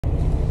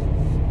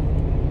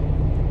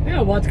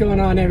Yeah, what's going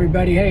on,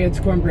 everybody? Hey, it's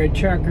Cornbread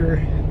Trucker.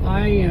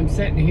 I am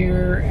sitting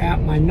here at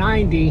my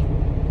 90.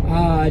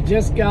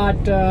 Just got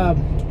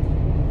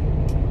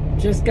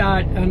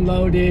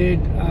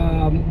unloaded.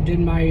 Did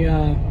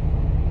my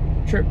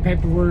trip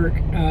paperwork.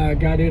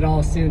 Got it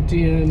all sent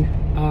in.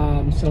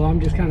 So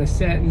I'm just kind of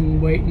sitting,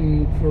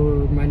 waiting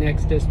for my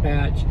next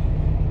dispatch.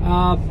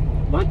 I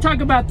want to talk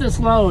about this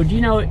load.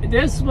 You know,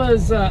 this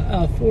was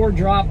a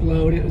 4-drop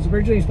load. It was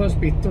originally supposed to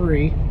be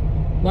 3.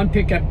 1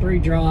 pickup, 3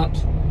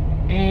 drops.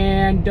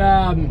 And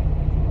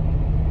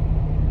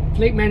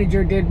fleet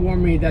manager did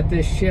warn me that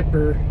this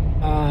shipper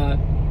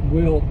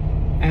will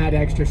add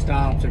extra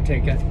stops or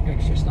take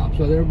extra stops.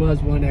 So there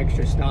was 1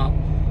 extra stop.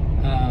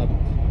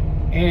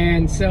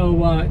 And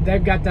so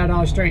they've got that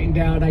all straightened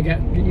out. I got,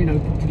 you know,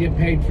 to get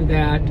paid for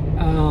that.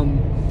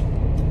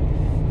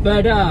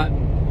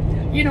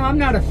 You know, I'm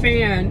not a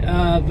fan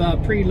of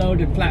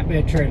preloaded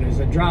flatbed trailers.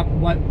 A drop,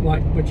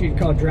 what you'd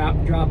call drop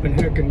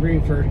and hook and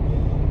reefer.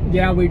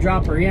 Yeah, we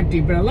drop her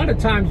empty, but a lot of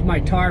times my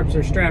tarps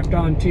are strapped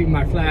onto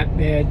my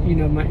flatbed, you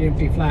know, my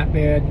empty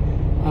flatbed.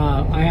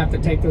 I have to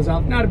take those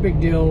off. Not a big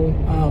deal.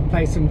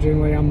 Place them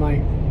generally on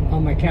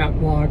my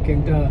catwalk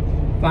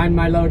and find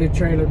my loaded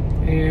trailer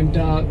and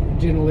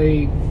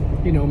generally,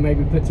 you know,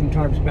 maybe put some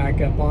tarps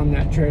back up on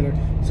that trailer.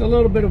 So a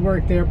little bit of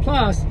work there.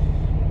 Plus,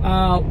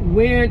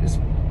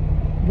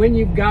 when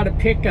you've got to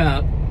pick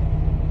up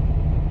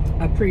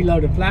a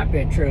preloaded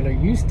flatbed trailer,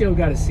 you still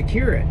got to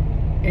secure it.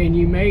 And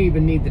you may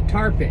even need to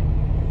tarp it.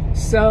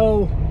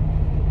 So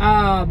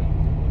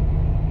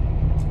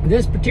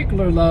this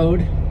particular load,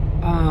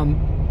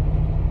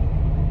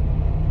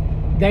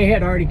 they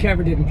had already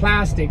covered it in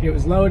plastic. It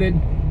was loaded.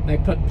 They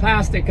put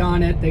plastic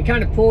on it. They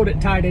kind of pulled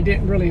it tight. I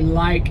didn't really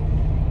like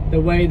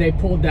the way they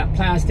pulled that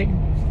plastic.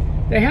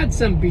 They had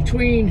some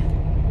between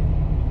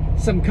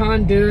some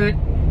conduit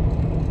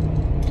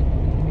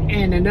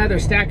and another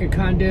stack of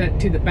conduit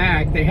to the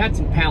back. They had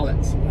some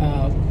pallets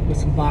with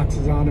some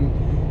boxes on them.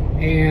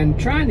 And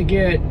trying to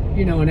get,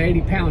 you know, an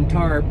 80-pound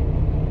tarp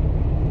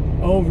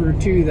over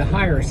to the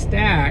higher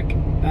stack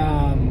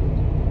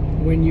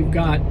when you've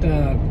got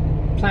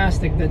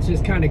plastic that's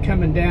just kind of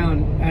coming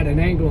down at an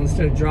angle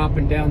instead of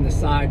dropping down the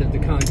side of the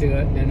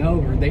conduit and then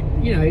over,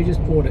 they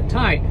just pulled it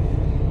tight.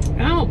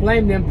 And I don't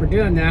blame them for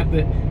doing that,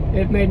 but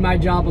it made my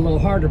job a little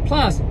harder.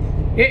 Plus,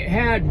 it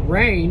had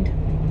rained,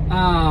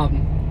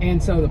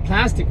 and so the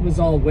plastic was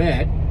all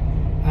wet.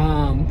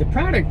 The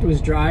product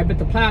was dry, but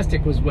the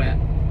plastic was wet.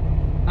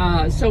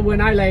 So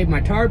when I laid my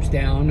tarps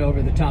down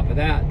over the top of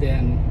that,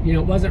 then, you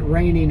know, it wasn't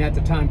raining at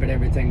the time, but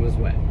everything was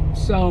wet.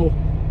 So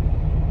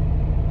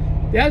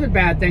the other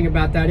bad thing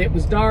about that, it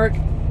was dark.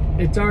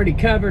 It's already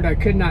covered. I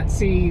could not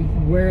see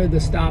where the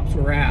stops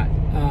were at.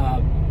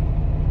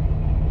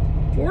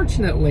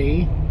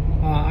 Fortunately,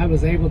 I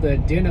was able to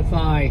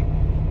identify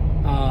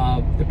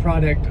the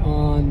product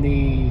on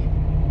the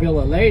bill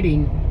of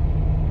lading,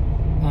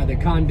 the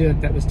conduit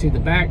that was to the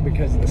back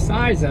because of the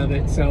size of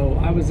it. So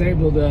I was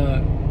able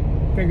to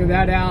figure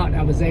that out.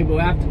 I was able,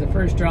 after the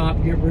first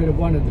drop, get rid of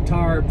one of the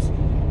tarps,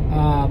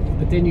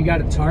 but then you got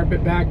to tarp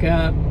it back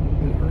up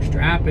or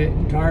strap it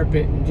and tarp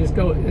it and just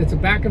go. It's a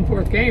back and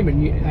forth game,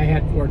 and I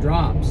had 4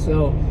 drops.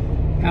 So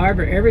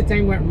however,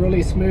 everything went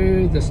really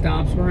smooth. The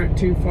stops weren't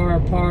too far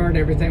apart.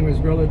 Everything was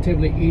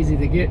relatively easy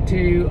to get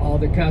to. All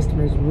the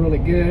customers were really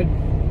good.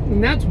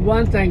 And that's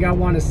one thing I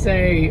want to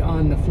say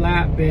on the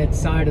flatbed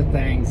side of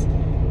things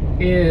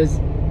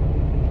is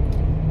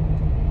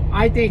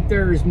I think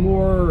there's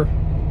more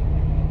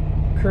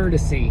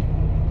courtesy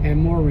and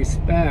more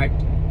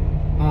respect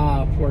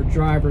for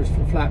drivers,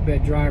 for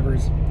flatbed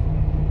drivers.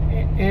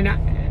 And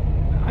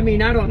I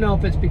mean, I don't know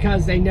if it's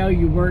because they know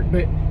you work,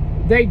 but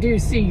they do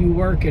see you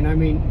working. I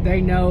mean,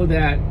 they know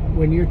that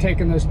when you're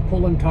taking those,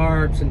 pulling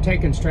tarps and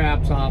taking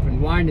straps off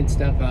and winding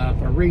stuff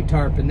up or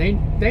retarping,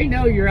 they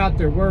know you're out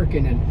there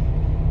working. And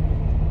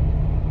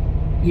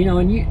you know,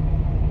 and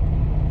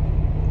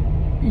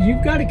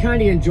you've got to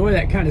kind of enjoy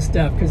that kind of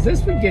stuff, because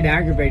this would get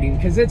aggravating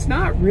because it's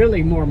not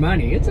really more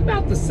money. It's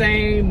about the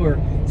same, or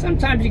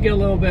sometimes you get a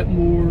little bit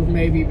more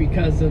maybe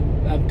because of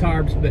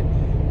tarps, but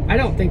I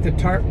don't think the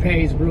tarp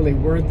pay is really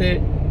worth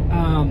it.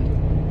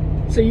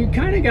 So you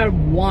kind of got to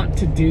want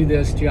to do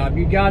this job.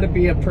 You got to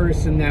be a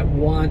person that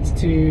wants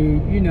to,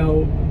 you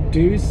know,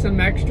 do some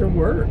extra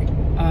work.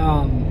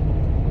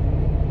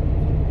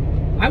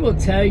 I will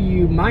tell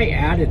you, my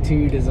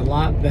attitude is a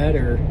lot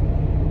better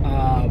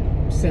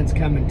since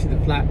coming to the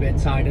flatbed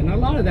side, and a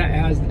lot of that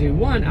has to do,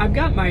 one, I've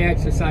got my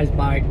exercise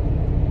bike.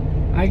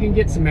 I can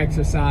get some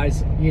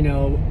exercise, you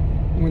know,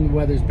 when the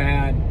weather's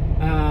bad,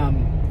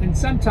 and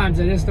sometimes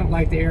I just don't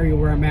like the area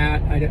where I'm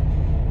at.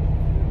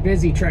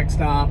 Busy truck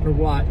stop or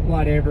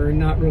whatever,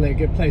 not really a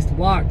good place to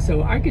walk,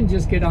 so I can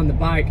just get on the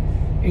bike,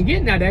 and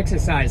getting that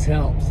exercise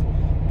helps.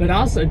 But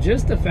also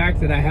just the fact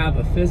that I have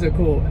a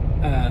physical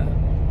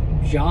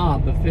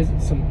job,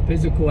 some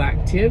physical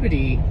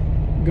activity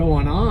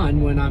going on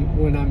when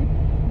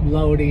I'm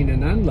loading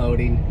and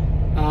unloading.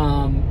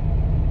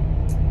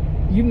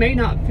 You may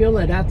not feel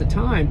it at the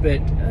time, but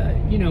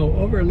you know,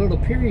 over a little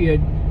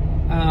period,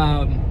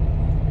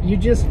 you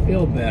just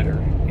feel better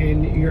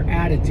and your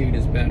attitude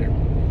is better.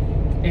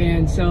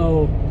 And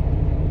so,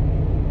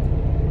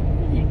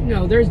 you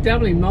know, there's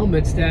definitely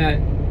moments that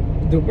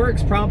the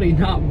work's probably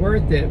not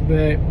worth it,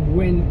 but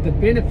when the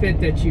benefit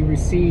that you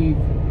receive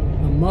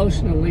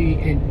emotionally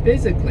and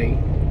physically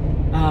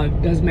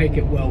does make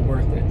it well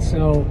worth it.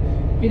 So,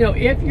 you know,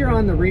 if you're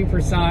on the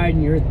reefer side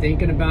and you're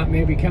thinking about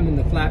maybe coming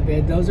to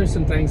flatbed, those are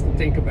some things to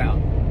think about.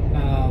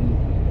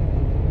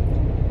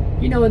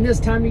 You know, in this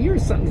time of year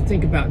is something to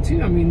think about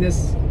too. I mean,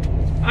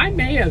 I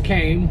may have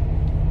came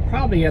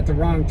probably at the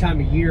wrong time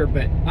of year,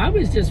 but I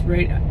was just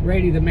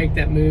ready to make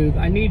that move.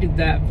 I needed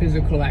that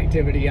physical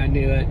activity. I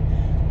knew it.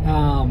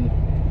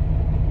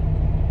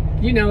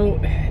 You know,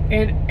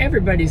 and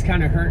everybody's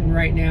kind of hurting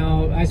right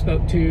now. I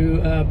spoke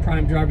to a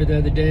Prime driver the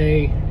other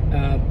day,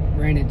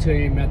 ran into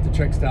him at the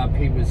truck stop.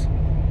 He was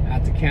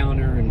at the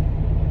counter and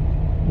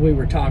we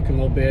were talking a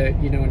little bit,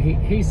 you know, and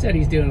he said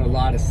he's doing a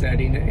lot of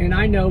setting. And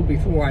I know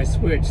before I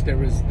switched, there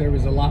was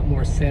a lot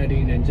more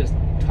setting and just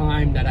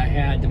time that I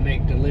had to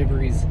make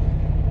deliveries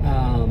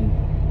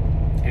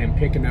and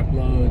picking up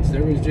loads.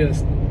 There was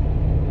just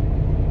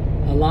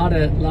a lot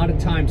of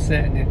time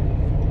setting it.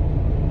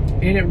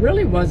 And it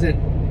really wasn't,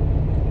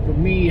 for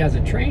me as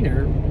a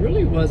trainer,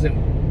 really wasn't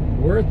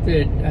worth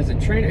it as a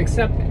trainer,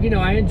 except, you know,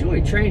 I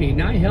enjoy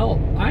training. I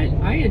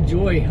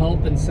enjoy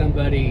helping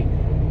somebody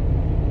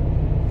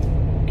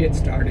get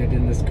started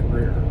in this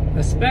career,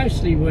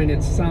 especially when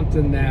it's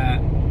something that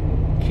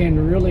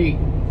can really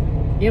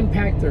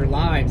impact their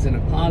lives in a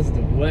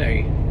positive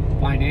way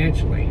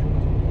financially.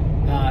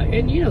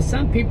 And, you know,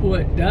 some people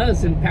it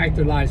does impact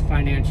their lives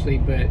financially,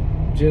 but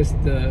just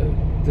the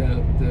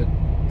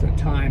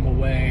time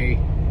away,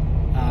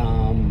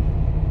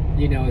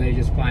 you know, they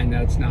just find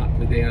that's not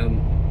for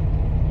them.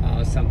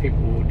 Some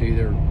people will do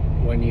their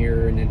 1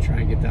 year and then try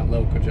and get that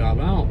local job.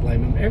 I don't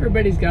blame them.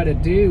 Everybody's got to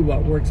do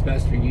what works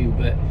best for you,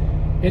 but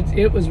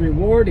it was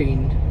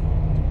rewarding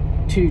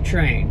to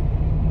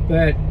train.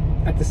 But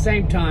at the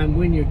same time,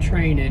 when you're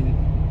training,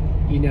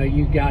 you know,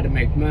 you got to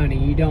make money.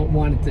 You don't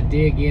want it to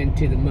dig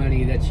into the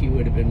money that you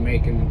would have been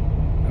making,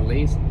 at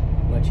least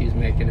what she's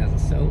making as a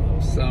solo.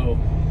 So,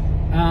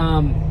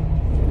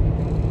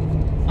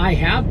 I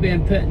have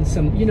been putting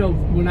some, you know,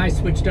 when I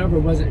switched over,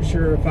 wasn't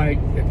sure if I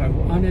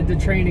wanted to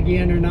train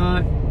again or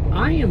not.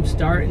 I am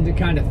starting to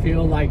kind of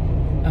feel like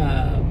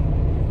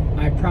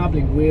I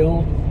probably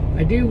will.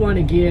 I do want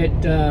to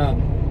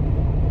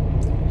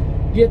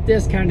get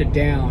this kind of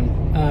down.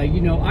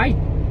 You know,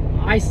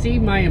 I see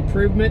my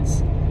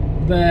improvements,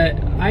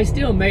 but I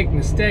still make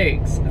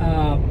mistakes.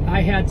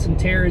 I had some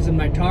tears in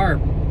my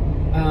tarp,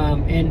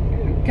 and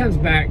it comes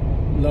back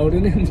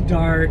loading in the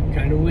dark,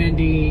 kind of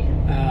windy.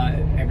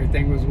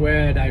 Everything was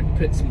wet. I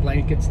put some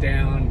blankets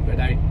down, but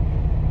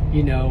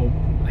you know,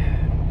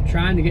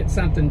 trying to get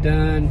something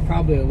done,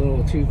 probably a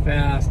little too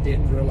fast.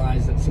 Didn't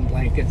realize that some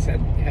blankets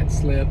had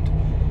slipped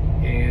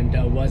and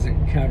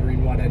wasn't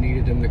covering what I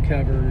needed them to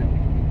cover.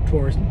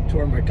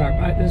 Tore my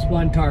tarp. This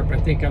one tarp, I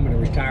think I'm going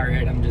to retire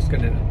it. I'm just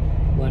going to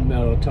one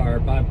metal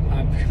tarp.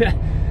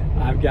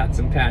 I've got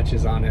some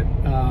patches on it.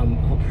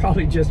 I'll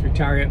probably just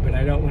retire it, but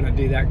I don't want to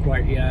do that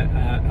quite yet.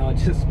 I'll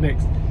just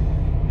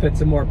put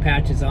some more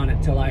patches on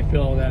it till I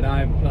feel that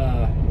I've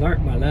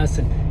learned my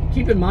lesson.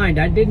 Keep in mind,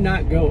 I did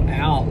not go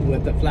out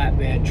with a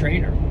flatbed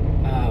trainer.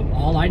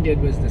 All I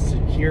did was the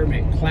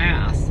securement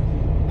class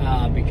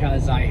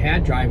because I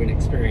had driving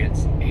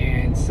experience,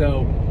 and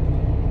so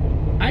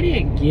I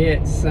didn't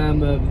get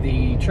some of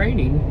the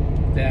training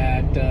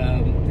that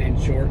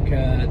and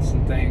shortcuts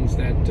and things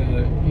that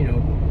you know,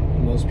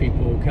 most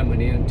people coming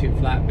into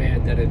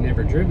flatbed that had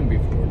never driven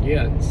before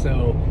yet.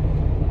 So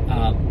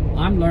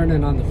I'm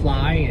learning on the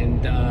fly,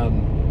 and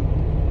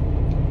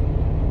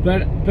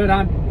but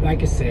I'm,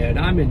 like I said,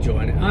 I'm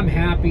enjoying it. I'm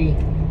happy,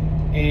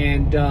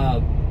 and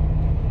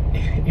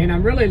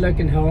I'm really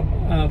looking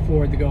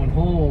forward to going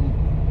home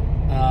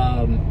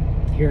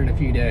here in a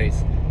few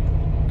days.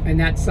 And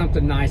that's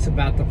something nice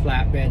about the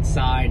flatbed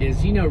side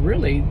is, you know,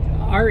 really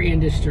our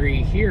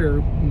industry here,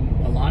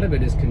 a lot of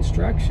it is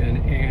construction,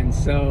 and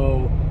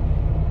so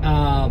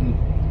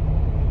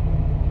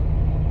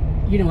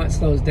you know, it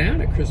slows down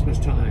at Christmas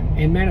time.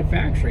 And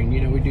manufacturing, you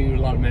know, we do a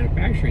lot of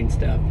manufacturing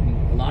stuff,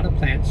 and a lot of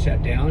plants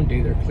shut down,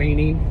 do their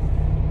cleaning,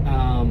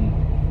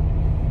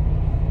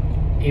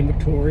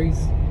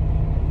 inventories.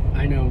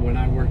 I know when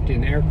I worked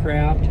in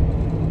aircraft,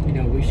 you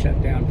know, we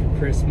shut down for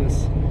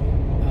Christmas.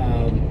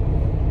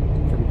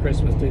 From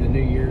Christmas through the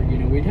New Year, you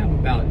know, we'd have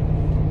about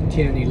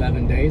 10,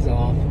 11 days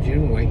off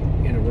generally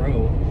in a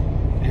row,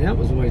 and that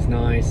was always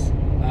nice.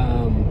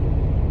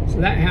 So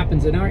that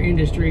happens in our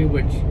industry,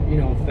 which, you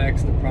know,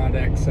 affects the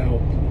product.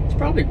 So it's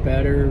probably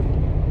better.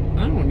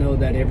 I don't know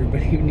that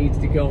everybody needs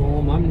to go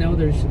home. I'm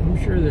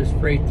sure there's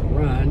freight to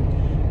run.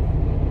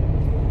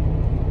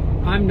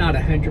 I'm not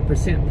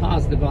 100%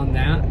 positive on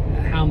that,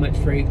 how much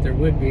freight there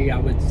would be. I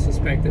would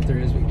suspect that there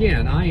is.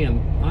 Again,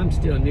 I'm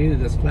still new to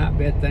this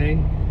flatbed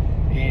thing,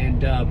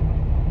 and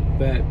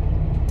but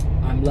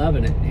I'm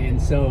loving it.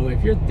 And so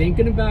if you're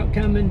thinking about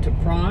coming to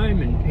Prime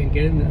and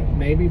getting the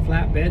maybe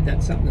flatbed,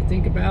 that's something to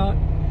think about.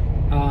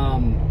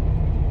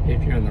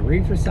 If you're on the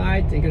reefer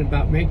side, thinking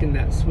about making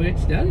that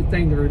switch, the other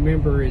thing to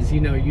remember is,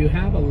 you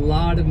have a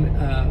lot of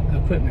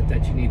equipment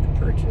that you need to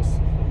purchase.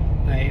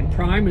 And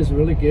Prime is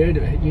really good,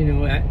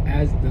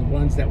 as the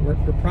ones that work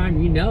for Prime,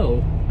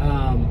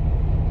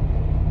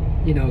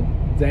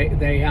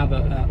 they have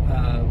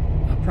a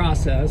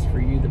process for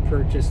you to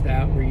purchase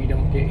that where you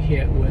don't get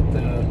hit with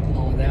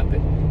all of that.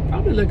 But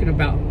probably looking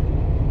about,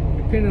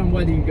 depending on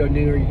whether you go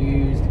new or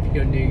used, if you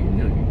go new,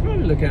 you're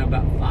probably looking at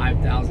about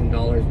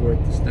 $5,000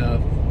 worth of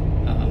stuff,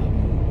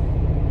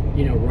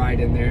 right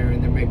in there.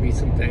 And there may be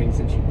some things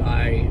that you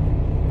buy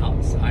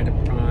outside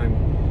of Prime.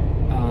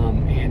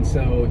 And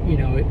so,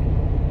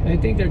 I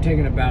think they're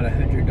taking about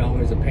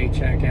 $100 a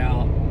paycheck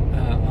out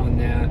on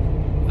that.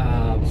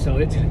 So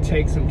it's going to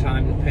take some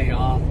time to pay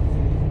off.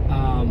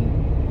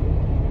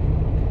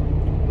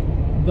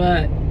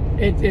 But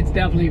it's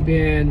definitely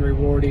been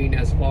rewarding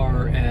as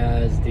far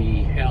as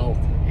the health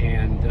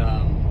and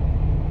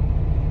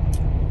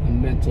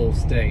mental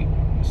state.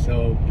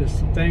 So just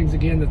some things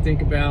again to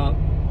think about.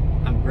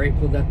 I'm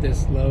grateful that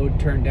this load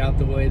turned out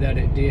the way that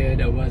it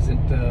did. I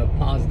wasn't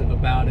positive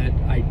about it.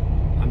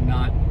 I'm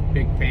not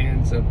big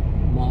fans of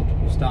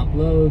multiple stop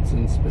loads,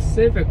 and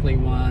specifically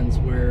ones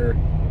where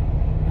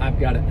I've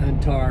got to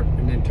untarp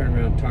and then turn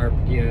around and tarp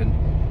again.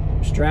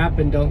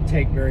 Strapping don't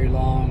take very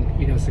long,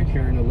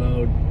 securing a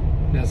load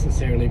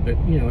necessarily, but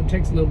it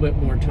takes a little bit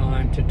more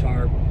time to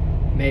tarp.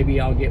 Maybe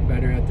I'll get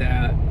better at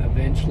that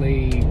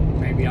eventually.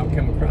 Maybe I'll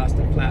come across a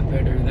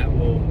flatbedder that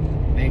will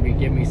maybe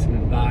give me some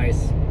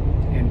advice.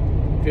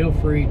 And feel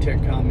free to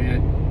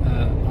comment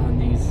on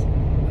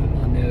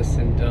this,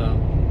 and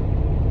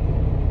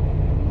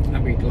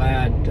I'd be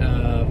glad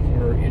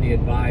for any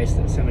advice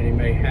that somebody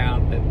may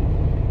have. But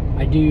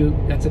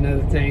that's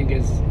another thing,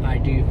 is I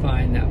do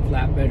find that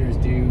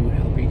flatbedders do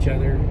help each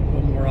other a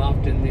little more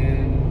often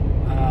than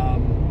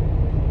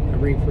a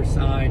reefer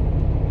side,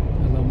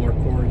 a little more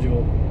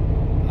cordial.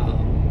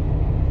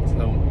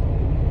 So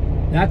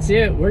that's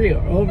it. We're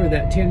over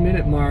that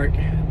 10-minute mark.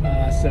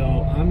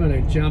 So I'm going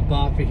to jump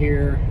off of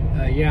here.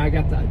 Yeah, I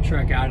got the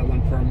truck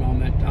idling for a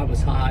moment. I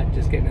was hot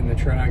just getting in the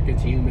truck.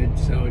 It's humid,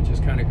 so it's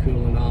just kind of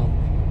cooling off.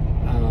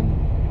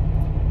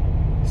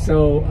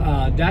 So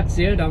that's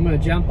it. I'm going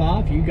to jump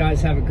off. You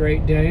guys have a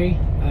great day.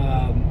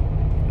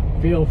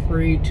 Feel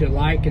free to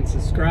like and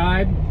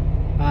subscribe.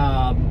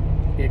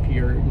 If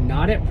you're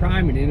not at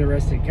Prime and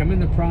interested in coming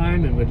to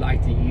Prime and would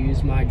like to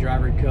use my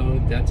driver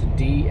code, that's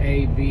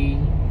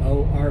DavOrv.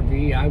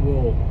 I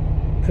will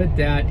put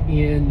that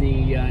in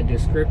the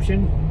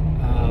description.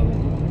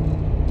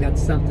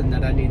 That's something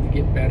that I need to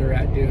get better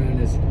at doing,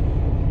 is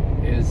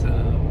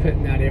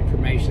putting that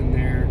information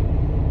there.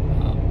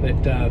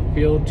 But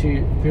feel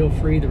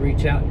free to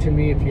reach out to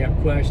me if you have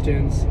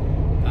questions.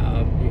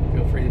 You can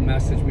feel free to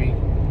message me.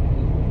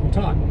 We'll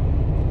talk.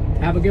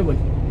 Have a good one.